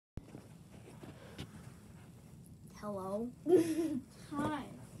hello. Hi.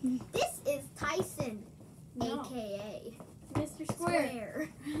 This is Tyson, No. aka Mr. Square.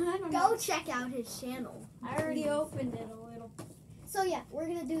 I don't Go know. check out his channel. I already opened it a little. So yeah, we're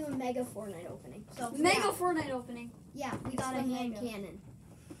gonna do a mega Fortnite opening. So Mega Fortnite opening. Yeah, we got a Explain hand mega. cannon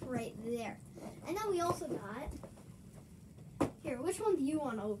right there, and then we also got here. Which one do you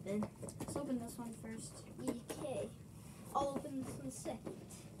want to open? Let's open this one first. Okay, I'll open this one second.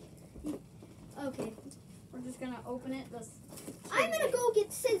 Okay, We're just gonna open it. I'm gonna go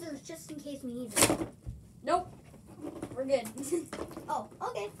get scissors just in case we need them. Nope. We're good. Oh,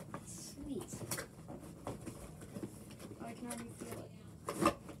 okay, sweet. Oh, I can already feel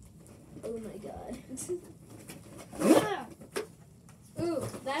it. Oh my god. Ah! Ooh,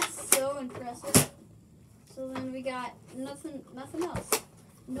 that's so impressive. So then we got nothing else.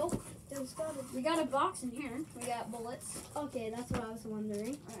 Nope, there's gotta be. We got a box in here. We got bullets. Okay, that's what I was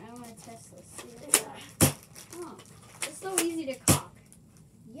wondering. Alright, I want to test this. See what it got. Oh, it's so easy to cock.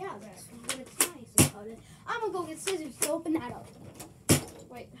 Yeah, that's what it's nice about it. I'm gonna go get scissors to open that up.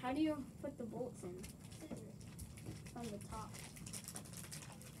 Wait, how do you put the bullets in? From the top.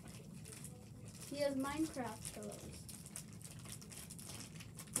 He has Minecraft pillows.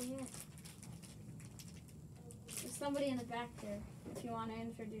 Yeah. There's somebody in the back there if you want to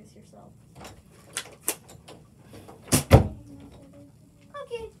introduce yourself.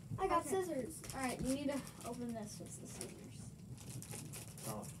 Okay, I got Okay. scissors. Alright, you need to open this with the scissors.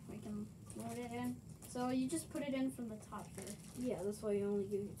 So we can load it in. So you just put it in from the top here. Yeah, that's why you only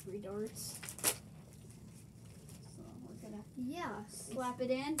give you 3 darts. So we're gonna Yeah. slap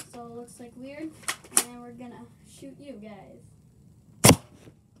it in so it looks like weird. And then we're gonna shoot you guys.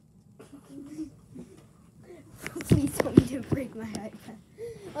 Please tell me to break my iPad.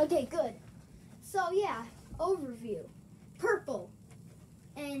 Okay, good. So yeah, overview. Purple.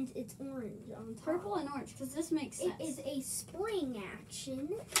 And it's orange on top. Purple and orange, because this makes sense. It is a spring action.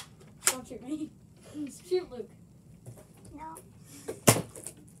 Don't shoot me. Shoot Luke. No.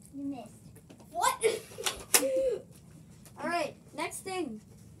 You missed. What? Alright, next thing.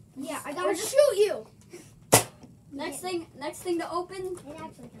 Yeah, I Or gotta just- shoot you. Next thing to open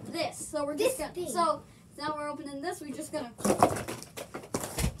this. So we're This just gonna thing. so now we're opening this, we're just gonna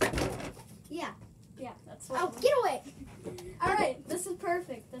Yeah. yeah, that's Oh, what get away. Alright, this is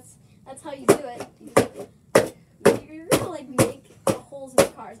perfect. That's how you do it. You're gonna like make the holes in the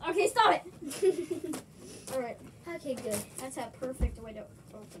cars. Okay, stop it! Alright, Okay, good. that's a perfect way to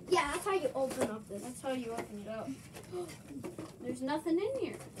open it. Yeah, that's how you open up this. That's how you open it up. There's nothing in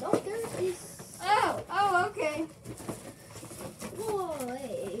here. No, there is. Oh, okay.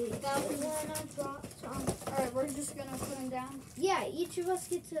 Boy. Got One one. on top. Alright, we're just gonna put them down. Yeah, each of us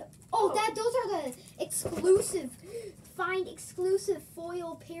get to. Oh, those are the exclusive. Find exclusive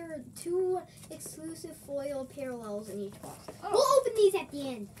foil pair. 2 exclusive foil parallels in each box. Oh. We'll open these at the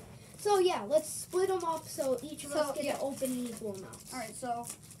end. So yeah, let's split them up so each of us So, get yeah. to open equal amounts. Alright, so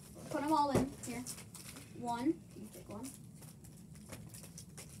put them all in here. 1. You pick 1.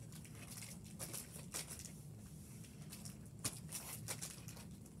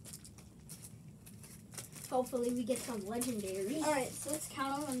 Hopefully we get some legendaries. Alright, so let's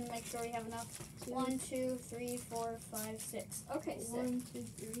count them and make sure we have enough. 2, 1, 2, 3, 4, 5, 6. Okay, 6. 1, 2,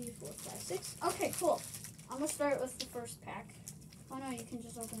 3, 4, 5, 6. Okay, cool. I'm gonna start with the first pack. Oh no, you can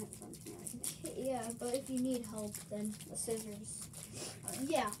just open it from here. I think. Yeah, but if you need help, then The scissors.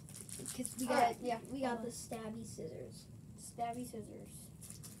 yeah, because we got Alright, yeah. we got the stabby scissors. Stabby scissors.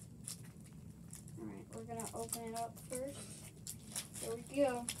 Alright, we're gonna open it up first. There we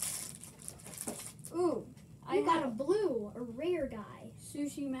go. Ooh, I got a blue, a rare guy.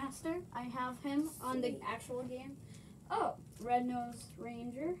 Sushi Master. I have him on the actual game. Oh, Red Nose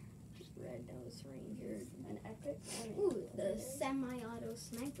Ranger. Red Nose Ranger. An epic. Ooh, the semi-auto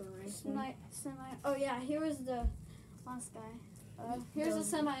sniper rifle. Oh yeah, here was the last guy. Here's a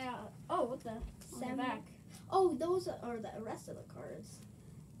semi. Oh, what the? On the back. Oh, those are the rest of the cards.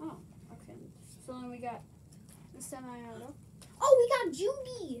 Oh, okay. So then we got the semi-auto, Oh, we got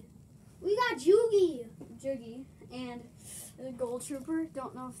Jugi. We got Jugi. Juggy, and the Gold Trooper.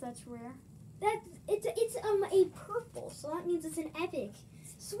 Don't know if that's rare. It's a purple, so that means it's an epic.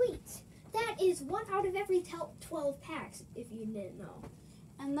 Sweet. That is 1 out of every 12 packs, if you didn't know.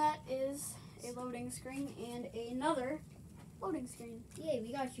 And that is a loading screen and another loading screen. Yay,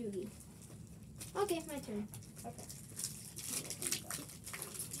 we got Jugi. Okay, my turn. Okay.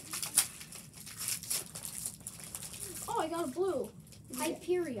 Oh, I got a blue.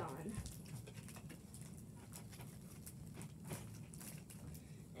 Hyperion.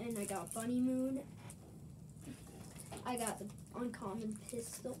 And I got Bunny Moon. I got the uncommon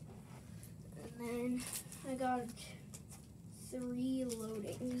pistol. And then I got 3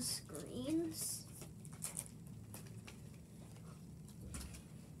 loading screens.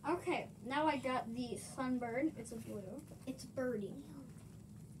 Okay, now I got the sunbird. It's a blue. It's birdie.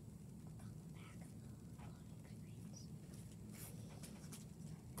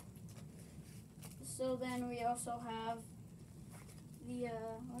 So then we also have the,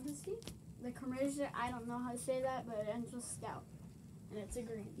 what is he? The commercial, I don't know how to say that, but it ends with scout. And it's a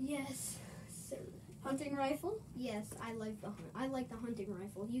green. Yes, sir. Hunting rifle? Yes, I like the hunting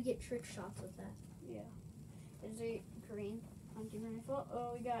rifle. You get trick shots with that. Yeah. It's a green hunting rifle.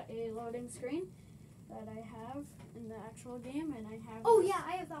 Oh, we got a loading screen that I have in the actual game, and I have. Oh yeah,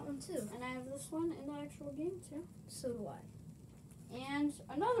 I have that one too. And I have this one in the actual game too. So do I. And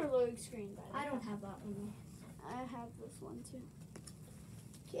another loading screen. I don't have that one. I have this one too.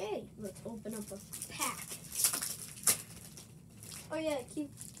 Okay, let's open up a pack. Oh yeah,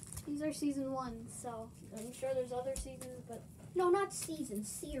 these are season 1, so I'm sure there's other seasons, but No, not season,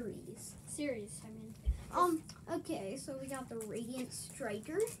 series. series. I mean, Okay, so we got the Radiant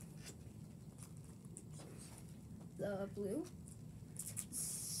Striker, the blue,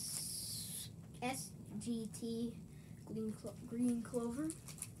 SGT Green Clover.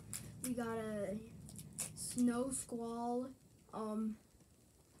 We got a Snow Squall,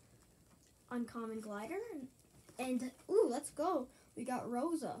 Uncommon Glider, and ooh, let's go. We got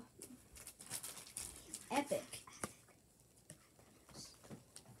Rosa, Epic.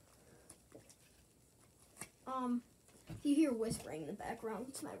 If you hear whispering in the background,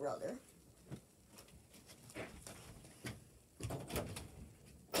 it's my brother.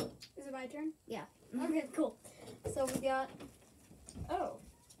 is it my turn? Yeah. Okay, cool. So we got,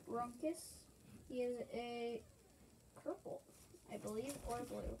 Runkus. He is a purple, I believe, or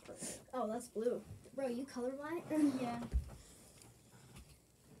blue. Purple. Oh, that's blue. Bro, you colorblind? Yeah.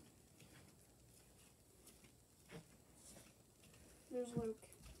 There's Luke.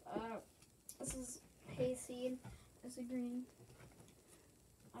 This is Hayseed. It's a green.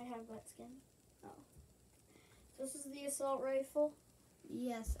 I have that skin. Oh. This is the assault rifle.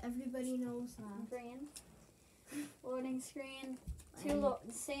 Yes, everybody knows that. Green. Loading screen. And-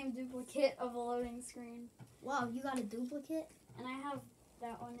 Same duplicate of a loading screen. Wow, you got a duplicate? And I have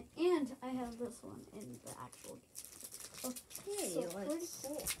that one, and I have this one in the actual. Okay, So pretty let's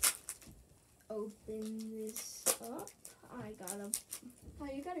cool. open this up. I got Oh,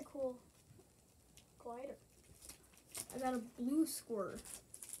 you got a cool glider. a blue squirt.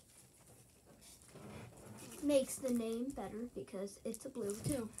 Makes the name better because it's a blue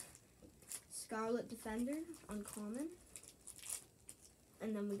too. Scarlet Defender, uncommon.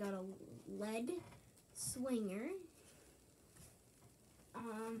 And then we got a lead swinger.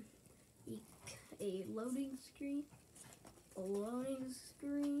 A loading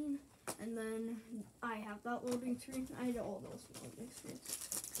screen. And then I have that loading screen. I had all those loading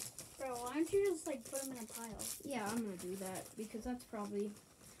screens. Bro, why don't you just like put them in a pile? Yeah, I'm gonna do that because that's probably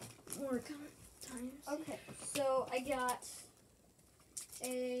more times. Okay, so I got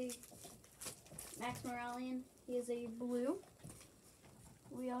a Max Moralian. He is a blue.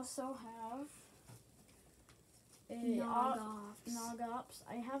 We also have a Nogops.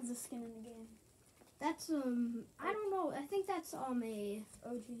 I have the skin in the game. That's I don't know. I think that's a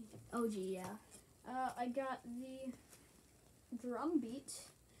OG, yeah. I got the Drumbeat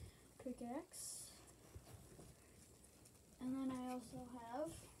pickaxe. And then I also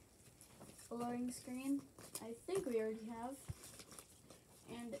have a loading screen. I think we already have.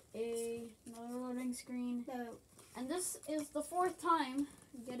 And another loading screen. And this is the 4th time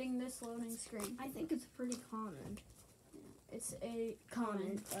getting this loading screen. I think it's pretty common. It's a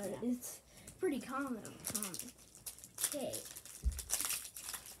Common, but yeah. it's pretty common. Okay.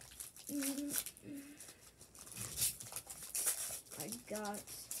 I got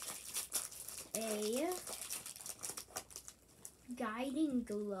a Guiding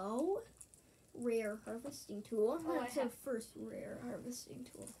Glow rare harvesting tool. Oh, That's a first rare harvesting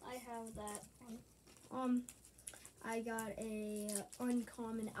tool. I have that one. I got a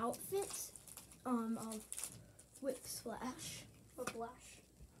uncommon outfit of Whiplash. Whiplash.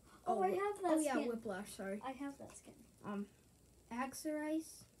 Oh, I have that Oh yeah, skin. Whiplash, sorry. I have that skin.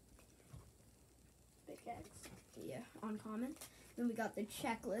 Axerice. Pickaxe. Yeah, uncommon. Then we got the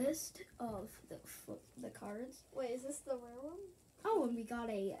checklist of the cards. Wait, is this the rare one? Oh, and we got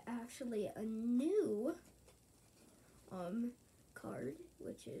actually a new card,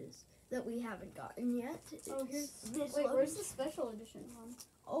 which is that we haven't gotten yet. Oh, here's this wait, one. where's the special edition one?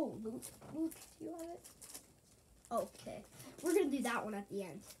 Oh, Luke, do you have it? Okay, we're gonna do that one at the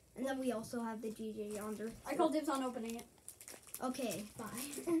end, and then we also have the GJ yonder. I call dibs on opening it. Okay,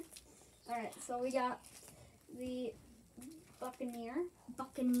 fine. All right, so we got the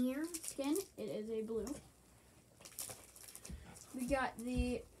Buccaneer skin. It is a blue. We got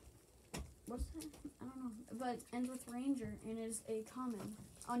the, what's that? I don't know, but it ends with Ranger and is a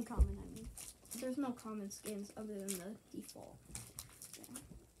uncommon, I mean. There's no common skins other than the default.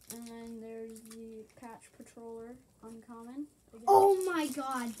 Yeah. And then there's the Patch Patroller uncommon. Again. Oh my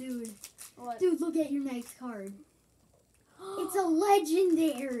god, dude. What? Dude, look at your next card. It's a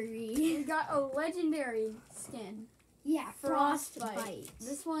legendary. We got a legendary skin. Yeah, Frostbite.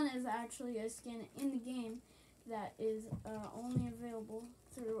 This one is actually a skin in the game that is only available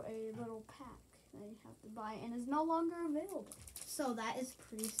through a little pack that you have to buy and is no longer available. So that is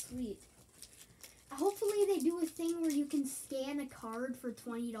pretty sweet. Hopefully they do a thing where you can scan a card for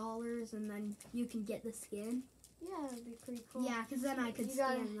 $20 and then you can get the skin. Yeah, that'd be pretty cool. Yeah, because then I could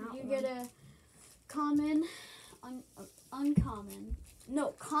scan that You one. get a common, uncommon. No,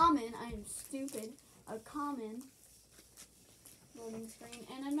 common. I am stupid. A common loading screen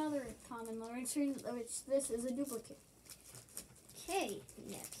and another common loading screen, which this is a duplicate. Okay,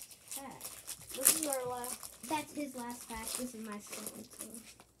 next pack. This is our last. That's his last pack. This is my second. So.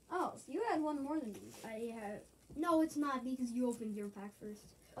 Oh, so you had one more than me. I have. No, it's not because you opened your pack first.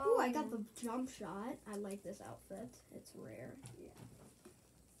 Oh, I got the jump shot. I like this outfit. It's rare.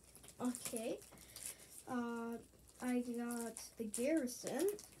 Yeah. Okay. I got the Garrison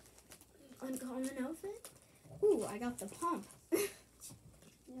uncommon outfit. Ooh, I got the pump. You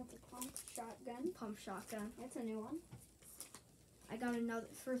got the pump shotgun. Pump shotgun. That's a new one. I got another.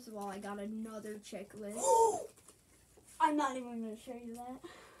 First of all, I got another checklist. I'm not even gonna show you that.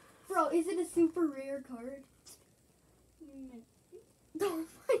 Bro, is it a super rare card? Mm. Oh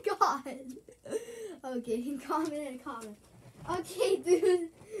my god. Okay, comment. Okay, dude.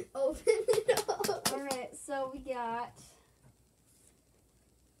 Open it up. Alright, so we got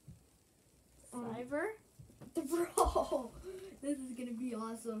Cyber. Bro, this is gonna be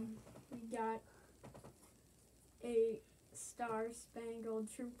awesome. We got a Star Spangled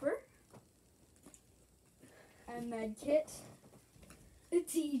Trooper. A med kit. A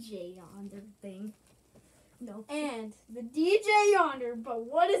TJ Yonder thing. No. And the DJ Yonder, but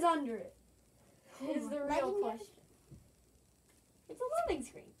what is under it? Is the real Legendary? question. It's a loading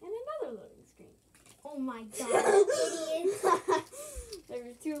screen and another loading screen. Oh my god, idiot. There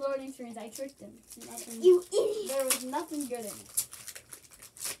were two loading screens. I tricked him. Nothing, You idiot. there was nothing good in it.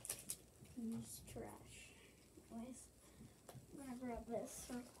 He's trash. Anyways, I'm gonna grab this.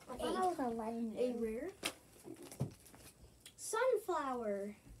 I thought that was a legendary. A rare?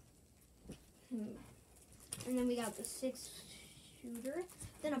 Sunflower. And then we got the 6-shooter.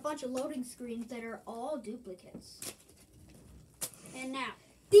 Then a bunch of loading screens that are all duplicates. And now,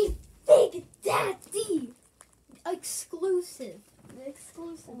 The Big Daddy exclusive. the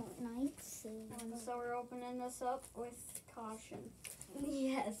exclusive. Nice. And so we're opening this up with caution.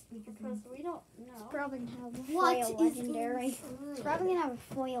 Yes. Because we don't know. Probably gonna have a What foil is legendary. inside? Probably gonna have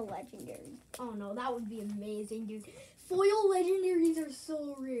a foil legendary. Oh no, that would be amazing, dude. Foil legendaries are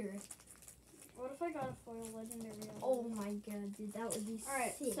so rare. What if I got a foil legendary? Oh my god, dude, that would be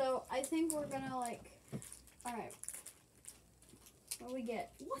Alright, sick. so I think we're gonna alright. What do we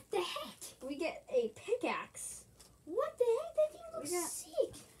get? What the heck? We get a pickaxe. What the heck? That thing looks We got-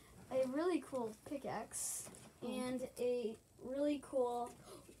 sick. A really cool pickaxe. And a really cool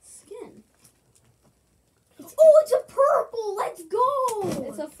skin. Oh, it's a purple. Let's go.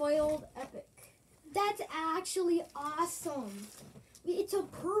 It's a foiled epic. That's actually awesome. It's a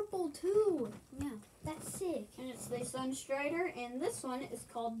purple too. Yeah. That's sick. And it's the Sunstrider, and this one is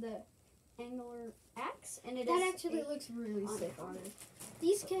called the Angler Axe, and it That is actually a- looks really sick on uncommon. it.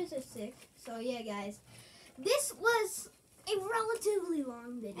 These kids are sick. So yeah, guys, this was a relatively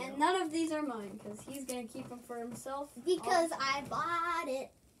long video And none of these are mine, because he's going to keep them for himself. because I bought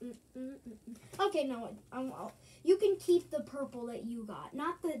it. Okay, no, you can keep the purple that you got,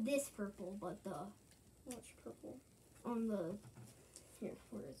 not this purple, but the Which purple? on the here.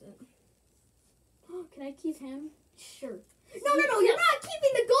 Where is it? Can I keep him? Sure. No, you're not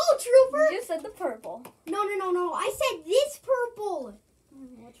keeping the gold trooper. You said the purple. No. I said this purple,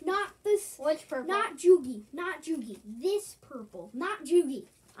 Which, not this. which purple? Not Jugi. This purple, not Jugi.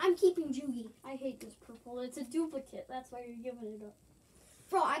 I'm keeping Jugi. I hate this purple. It's a duplicate. That's why you're giving it up.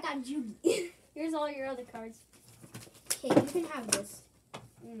 Bro, I got Jugi. Here's all your other cards. Okay, you can have this.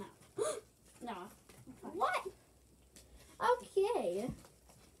 No. No. What? Okay.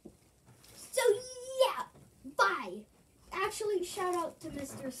 So yeah, bye. Actually, shout out to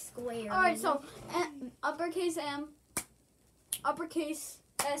Mr. Square. Alright, so uppercase M, uppercase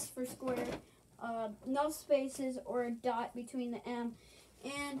S for square, no spaces or a dot between the M,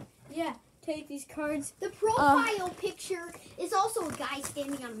 and yeah, take these cards, The profile picture is also a guy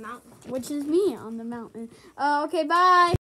standing on a mountain. which is me on the mountain. Okay, bye.